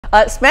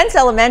Spence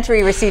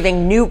Elementary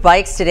receiving new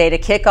bikes today to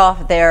kick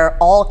off their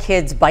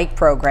all-kids bike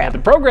program. The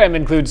program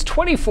includes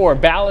 24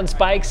 balance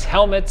bikes,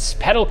 helmets,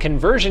 pedal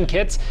conversion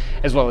kits,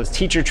 as well as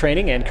teacher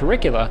training and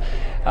curricula.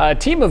 A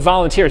team of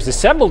volunteers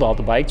assembled all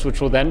the bikes, which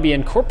will then be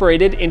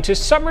incorporated into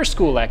summer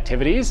school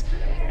activities,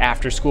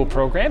 after-school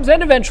programs,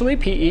 and eventually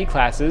PE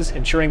classes,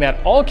 ensuring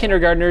that all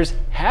kindergartners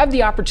have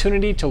the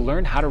opportunity to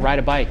learn how to ride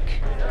a bike.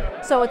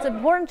 So it's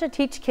important to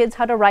teach kids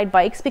how to ride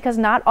bikes because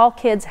not all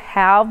kids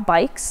have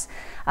bikes.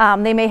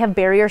 They may have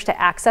barriers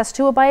to access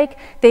to a bike.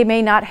 They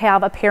may not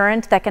have a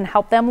parent that can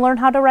help them learn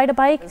how to ride a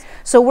bike.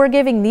 So we're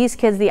giving these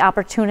kids the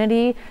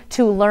opportunity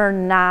to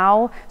learn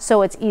now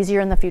so it's easier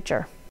in the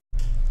future.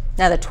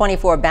 Now, the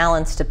 24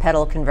 balance to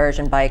pedal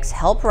conversion bikes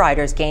help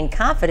riders gain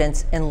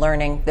confidence in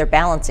learning their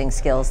balancing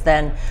skills.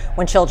 Then,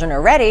 when children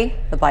are ready,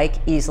 the bike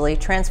easily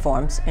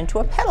transforms into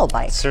a pedal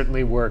bike. It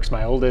certainly works.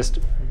 My oldest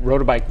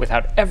rode a bike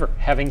without ever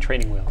having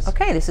training wheels.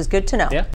 Okay, this is good to know. Yeah.